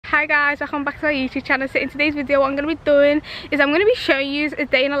Hi guys, welcome back to my YouTube channel. So in today's video what I'm going to be doing is I'm going to be showing you a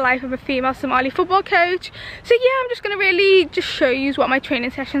day in the life of a female Somali football coach. So yeah, I'm just going to really just show you what my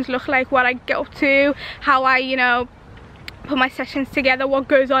training sessions look like, what I get up to, how I put my sessions together, what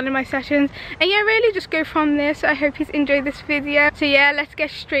goes on in my sessions, and yeah, really just go from there. So I hope you enjoyed this video. So yeah, let's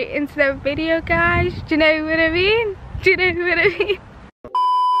get straight into the video, guys. Do you know what I mean? Do you know what I mean?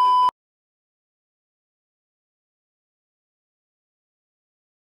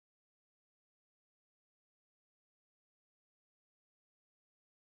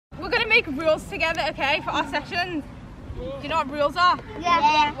 We're gonna make rules together, okay, for our sessions. Do you know what rules are?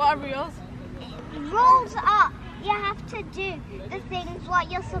 Yeah. What are rules? Rules are you have to do the things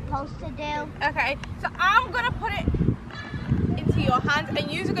what you're supposed to do. Okay, so I'm gonna put it into your hands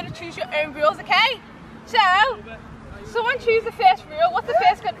and you're gonna choose your own rules, okay? So, someone choose the first rule. What's the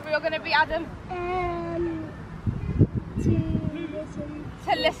first rule gonna be, Adam? To listen.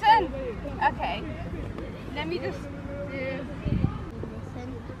 To listen? Okay. Let me just do...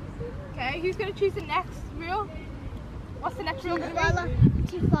 Okay, who's gonna choose the next rule? What's the next rule gonna be?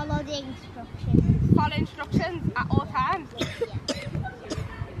 To follow the instructions. Follow instructions at all times.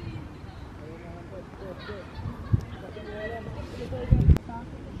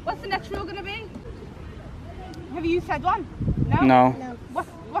 What's the next rule gonna be? Have you said one? No? No.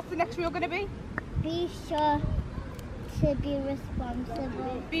 What's the next rule gonna be? Be sure to be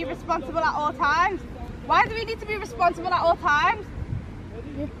responsible. Be responsible at all times. Why do we need to be responsible at all times?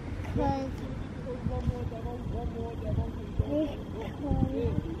 Because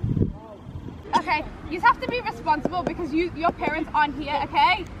okay, you have to be responsible because your parents aren't here,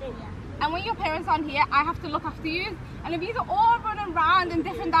 okay? And when your parents aren't here, I have to look after you. And if you're all running around in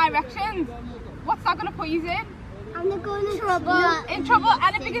different directions, what's that gonna put you in? I'm not going in trouble. In trouble,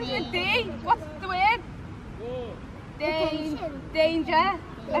 and it begins with D. What's the word? Danger.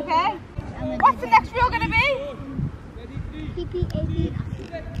 Okay. What's the next rule gonna be? PPAP.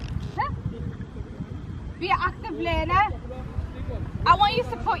 Be an active learner. I want you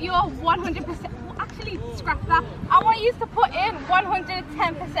to put your 100%, actually scrap that. I want you to put in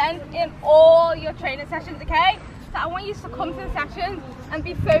 110% in all your training sessions, okay? So I want you to come to the sessions and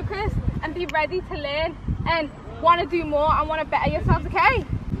be focused and be ready to learn and want to do more and want to better yourselves, okay?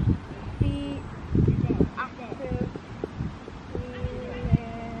 Be active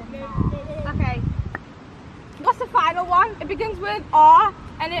learner. Okay. What's the final one? It begins with R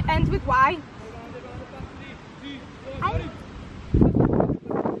and it ends with Y.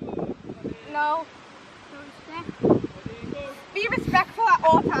 No. Be respectful at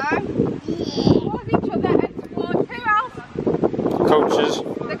all times. Yeah. Towards each other and towards who else? Coaches.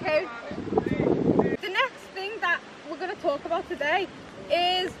 The coach. The next thing that we're going to talk about today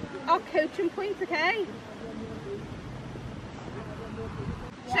is our coaching points, okay?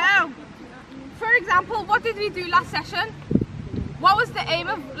 So, for example, what did we do last session? What was the aim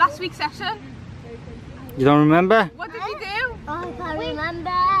of last week's session? You don't remember? What did we do? Oh, I can't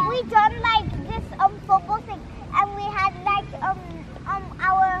remember. We done like this football thing, and we had like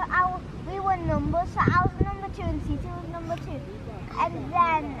our we were numbers. So I was number 2 and Tita was number 2, and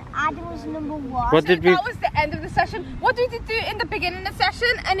then Adam was number 1. What did we? That was the end of the session. What did we do in the beginning of the session?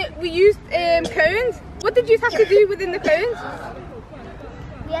 And we used cones. What did you have to do within the cones?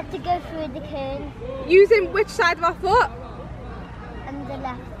 We had to go through the cones Using which side of our foot? and the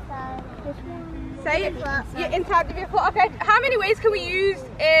left side. Which one? Say it. The foot. Yeah, inside of your foot. Okay. How many ways can we use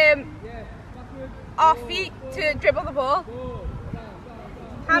our feet to dribble the ball?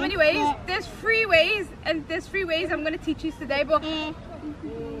 How many ways? There's 3 ways, and there's 3 ways I'm going to teach you today. But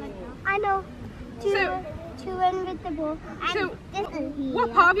I know. Two in with the ball. And So, this one what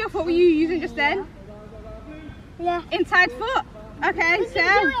here. part of your foot were you using just then? Yeah. Inside foot. Okay, We so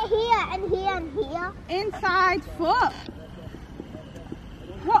can do it here and here and here. inside foot.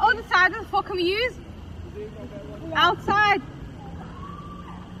 What other side of the foot can we use? Outside.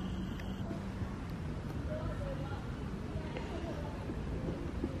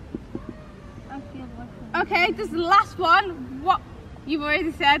 Okay, this is the last one. What you've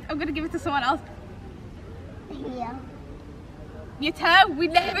already said. I'm gonna give it to someone else. Here. Your toe. We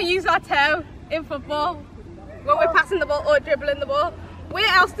never use our toe in football when we're passing the ball or dribbling the ball. Where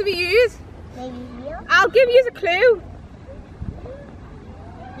else do we use? Maybe here. I'll give you a clue.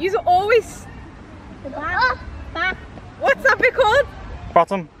 You're always. The back. Back. What's that bit called?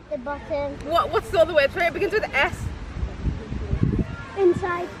 Bottom. The bottom. What's the other word for it? It begins with an S.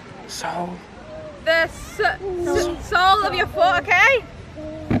 Inside. So. The sole of your foot, okay?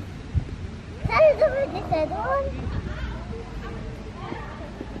 That is the other one.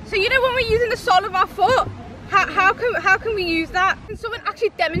 So you know when we're using the sole of our foot, How can we use that? Can someone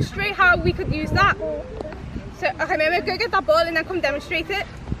actually demonstrate how we could use that? So, okay, Momo, go get that ball and then come demonstrate it.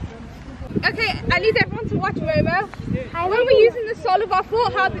 Okay, I need everyone to watch Momo. When we're using the sole of our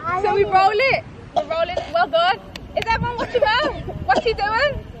foot, so we roll it. We're rolling it, well done. Is everyone watching Mo? What's he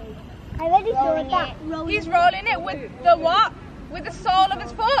doing? I already saw that. He's rolling it with the what? With the sole of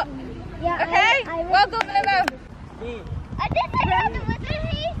his foot. Yeah. Okay, well done, Momo. I did the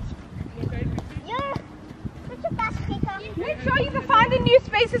You're such a fast kicker. Make sure you can find a new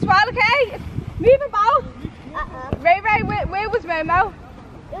space as well, okay? Move about. Ray, where was Momo?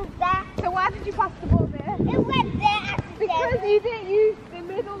 It was there. So why did you pass the ball there? It went there. Because you didn't use the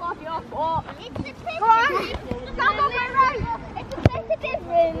middle of your foot. It's a place Come on, stand up, Ray. It's a place to give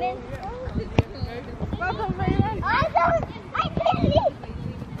room in. Well done, Ray. I can't leave.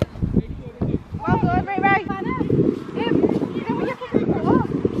 Well done, Ray. Then when you put the ball,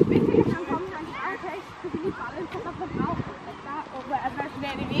 make sure your hands on behind you, okay? Because you need balance, just have the mouth like that or whatever, you know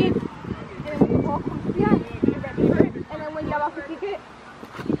what I mean? And then when the ball comes to you, you're ready for it. And then when you're about to kick it,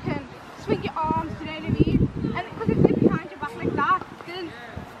 you can swing your arms, you know what I mean? And because it's behind your back like that, then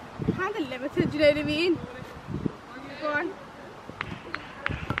you're kind of limited, you know what I mean? Go on.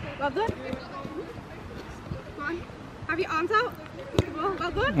 Well done. Go on. Have your arms out.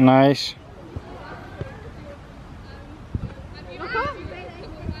 Well done. Nice. Look up.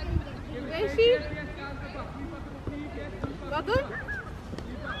 Where is she? Well done.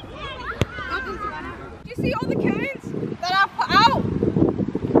 Well done, Savannah. Do you see all the cones that I've put out?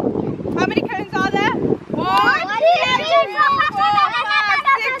 How many cones are there? 1, 2, 3, 4,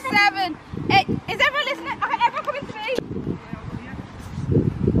 5, 6, 7, 8. Is everyone listening? Okay, everyone come into me.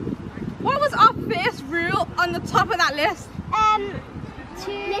 What was our first rule on the top of that list?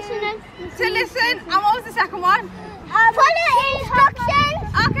 To listen. To listen. And what was the second one? Follow instructions.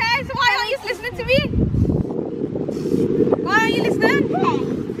 Okay, so why aren't you listening to me? Why aren't you listening?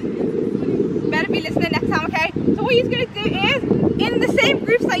 Better be listening next time, okay? So what you're going to do is, in the same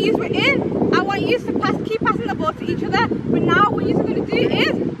groups that you were in, I want you to keep passing the ball to each other. But now what you're going to do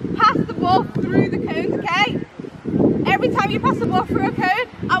is pass the ball through the cones, okay? Every time you pass the ball through a cone,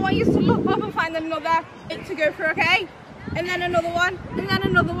 I want you to look up and find another 8 to go through, okay? And then another one, and then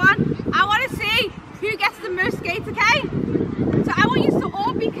another one. I want to see who gets the most gates, okay? So I want you to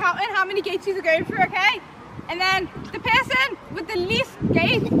all be counting how many gates you are going through, okay? And then the person with the least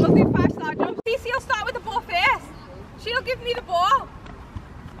gates will do 5-star jumps. Cece will start with the ball first. She'll give me the ball.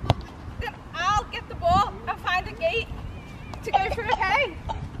 Then I'll get the ball and find a gate to go through, okay?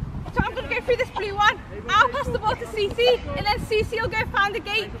 So I'm going to go through this blue one. I'll pass the ball to Cece, and then Cece will go find the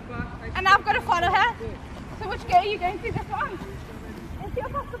gate. And I've got to follow her. So which gate are you going through? This one? And she'll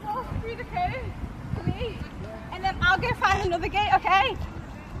pass the ball through the cone to me. And then I'll go find another gate, okay?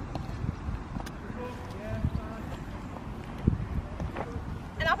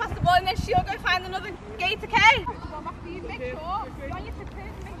 And I'll pass the ball and then she'll go find another gate, okay? Make sure you're on your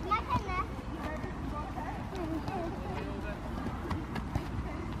tiptoes.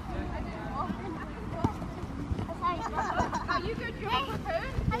 Now you go jump the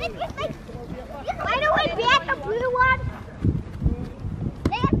cone. Why don't we be at the blue one?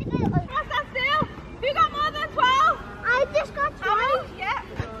 They have to go. What's that still? Who got more than 12? I just got 12. How many? Yeah.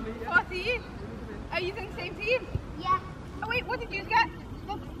 14. Are you in the same team? Yeah. Oh wait, what did you get?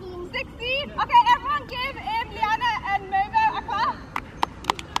 16. 16? Okay, everyone give Liana and Momo a clap.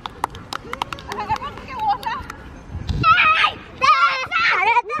 Okay, everyone can get water.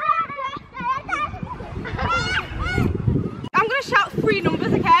 I'm going to shout 3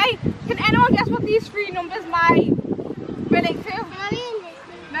 numbers, okay? Can anyone guess what these 3 numbers might relate to?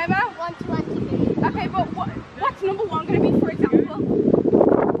 Momo? 1, 2, 1, 2, 3. Okay, but what's number 1 going to be, for example?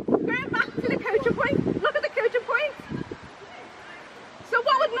 Going back to the coaching point. Look at the coaching point. So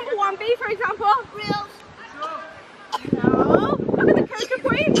what would number 1 be, for example? Reels. No. Look at the coaching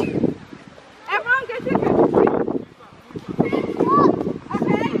point. Everyone go to the coaching point.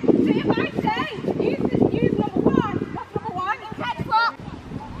 Okay, so if I say use number 1, what's number 1? Inside foot.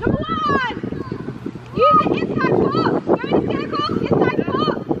 Number 1! Use the inside foot. Go in a circle, inside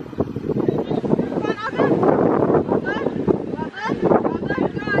foot. Come on, Adam. Well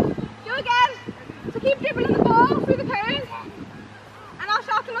done. Do again. So keep dribbling the ball through the cone. And I'll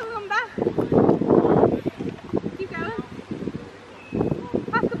shout another number. Keep going.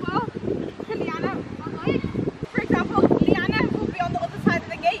 Pass the ball to Liana. For example, Liana will be on the other side of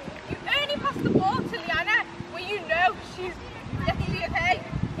the gate. You only pass the ball to Liana when you know she's definitely okay.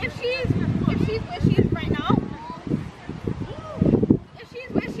 If she's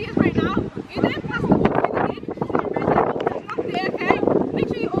where she is right now, you don't pass the ball through the gate. She's not there, okay? Make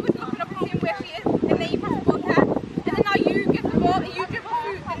sure you're always looking up and seeing where she is, and then you pass the ball to her.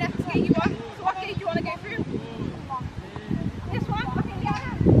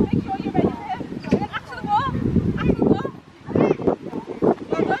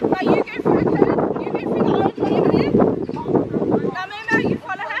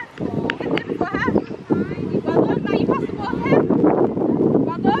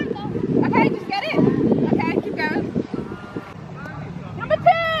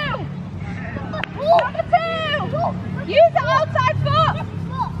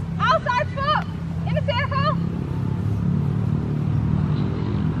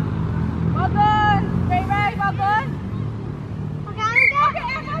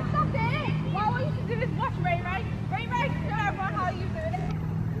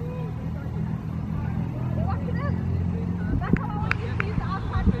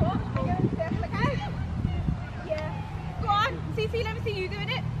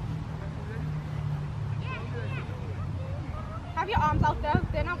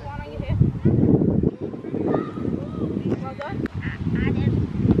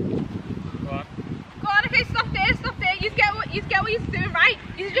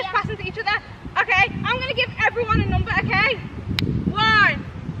 I'm going to give everyone a number, okay? 1,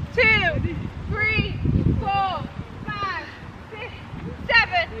 2, 3, 4, 5, 6,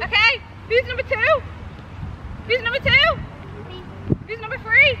 7, okay? Who's number 2? Who's number 2? Who's number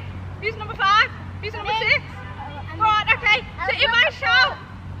 3? Who's number 5? Who's number 6? Go on, okay. So if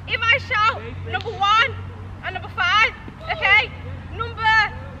I shout number 1 and number 5, okay?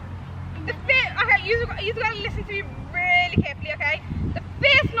 Okay, you've got to listen to me really carefully, okay? The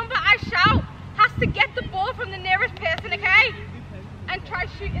first number I shout has to get the ball from the nearest person, okay? And try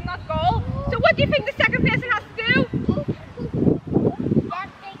shooting that goal. So what do you think the second person has to do?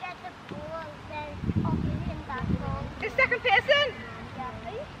 They get the ball, then in that goal. The second person? Yeah.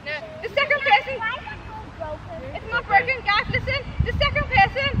 No, the second person. Why is the ball broken? It's not broken, guys. Listen, the second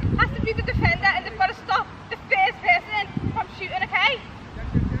person has to be the defender, and they've got to stop the first person from shooting, okay?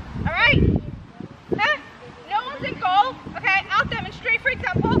 Alright? Huh? No one's in goal, okay? I'll demonstrate, for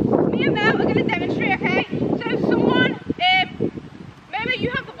example. Me and Mel are going to demonstrate, okay? So someone, Mel, you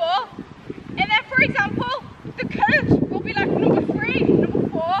have the ball, and then, for example, the coach will be like number 3, number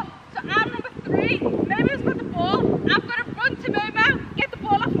 4. So I'm number 3. Momo's got the ball. I've got to run to Momo, get the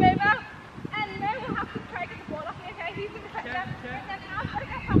ball off Momo, and Momo will have to try to get the ball off me, okay? He's the defender. And then I've got to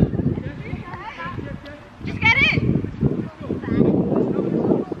get past him. Just get it?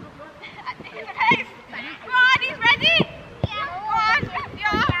 Okay. Go on, he's ready? Go on.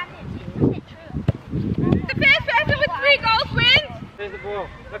 Yeah. The first person with 3 goals wins. There's the ball.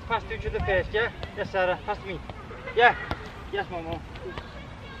 Let's pass to each other first, yeah? Yes, Sarah. Pass to me. Yeah. Yes, Momo.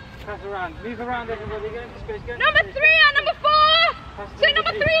 Pass around. Move around, everybody. Get into space. Get into Number space. 3 and number 4. So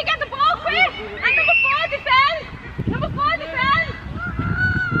number 3 get the ball quick, and number 4 defend. Number 4 defend.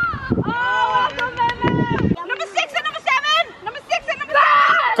 Oh, well done, Momo. Number 6 and number 7. Number 6 and number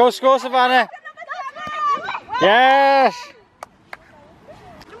 7. Go score, Savannah. Number 7. Yes.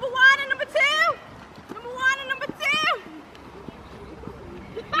 Number 1 and number 2. Number 1 and number 2.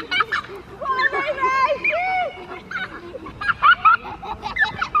 Well done,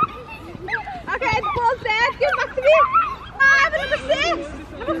 okay, the ball's there. Give it back to me. 5 and number 6.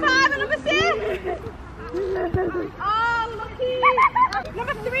 Number 5 and number 6. Oh, lucky.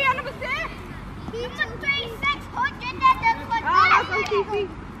 Number 3 and number 6. Number 3, 600 and then Oh, that's so easy.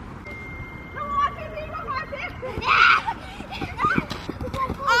 Number 1, 2, 3, 4, 5, 6.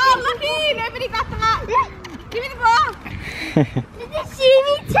 Oh, lucky. Nobody got that. Give me the ball. Did you see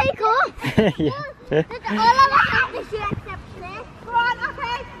me take off? Yeah. All of us have to shoot except this. Go on,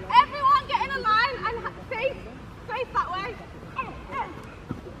 okay. Everyone get in a line and face that way.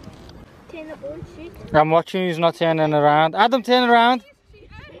 Turn the ball and shoot. I'm watching who's not turning around. Adam, turn around.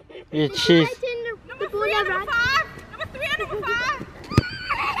 You cheat. Number 3 and number 5. Number 3 and number 5.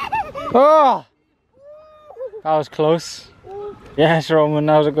 Oh! That was close. Yes, Roman,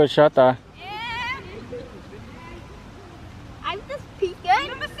 that was a good shot there. Yeah. I'm just peeking.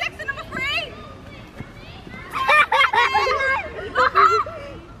 Number 6 and number 3.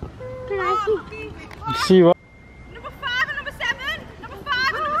 Oh, lucky. See what? Number 5 and number 7. Number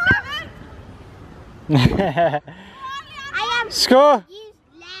 5 and number 7. I am Score! used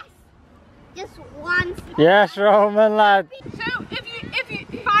less. Just once. Yes, Roman, lad. So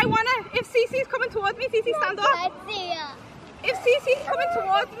if Cece's coming towards me, Cece, stand up. Let's see ya. If Cece's coming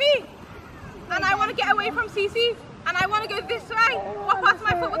towards me and I want to get away from Cece and I want to go this way, what part of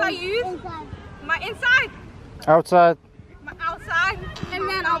my foot would I use? Inside. My inside, Outside. my outside, and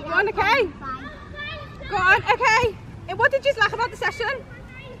then I'll run, okay? Go on, okay. And what did you like about the session?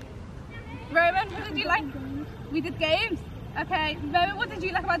 Roman, what did you like? We did games. Okay, Roman, what did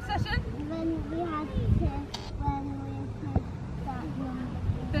you like about the session? When we had that number.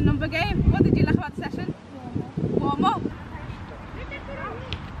 The number game. What did you like about the session? Warm up.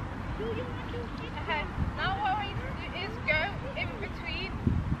 Okay, now what we need to do is go in between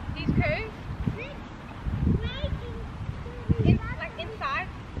these cones. Like inside.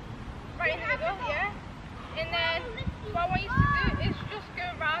 Right in the middle, yeah? And then what I want you to do is just go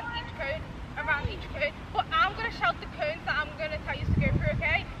around each cone. But I'm going to shout the cones that I'm going to tell you to go through,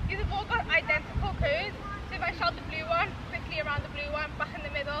 okay? These have all got identical cones. So if I shout the blue one, quickly around the blue one, back in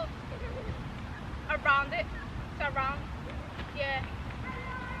the middle, around it, so around, yeah.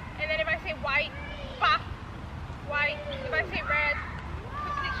 And then if I say white, back, white. If I say red,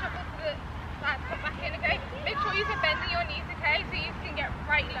 quickly shuffle to the side, come back in, okay? Make sure you're bending your knees, okay? So you can get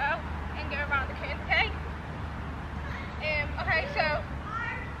right low and go around the cones, okay? Okay, so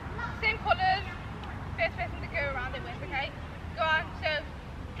same colours, first person to go around it with, okay? Go on, so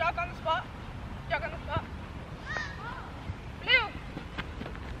jog on the spot, jog on the spot. Blue!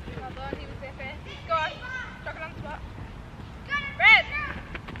 Well done, he was there first. Go on, jog on the spot. Red!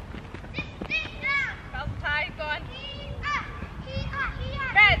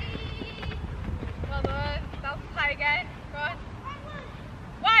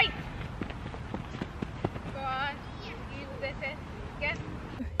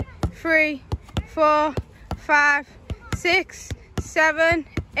 3, 4, 5, 6, 7,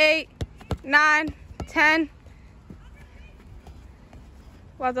 8, 9, 10.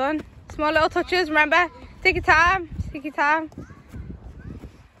 Well done. Small little touches, remember, take your time, take your time.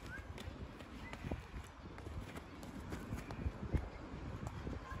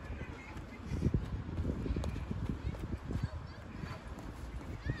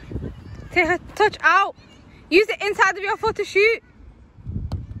 Take a touch out. Use the inside of your foot to shoot.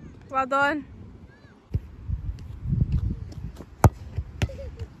 Well done.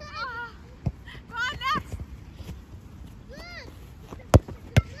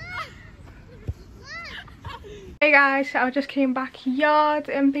 Hey guys, so I just came back yard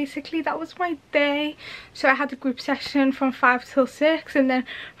and basically that was my day. So I had a group session from 5 till 6 and then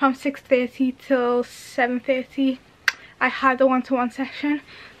from 6:30 till 7:30 I had a one-to-one session.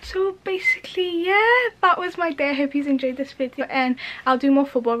 So basically, yeah, that was my day. I hope you enjoyed this video and I'll do more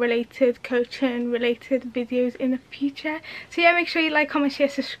football related, coaching related videos in the future. So yeah, make sure you like, comment, share,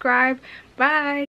 subscribe. Bye.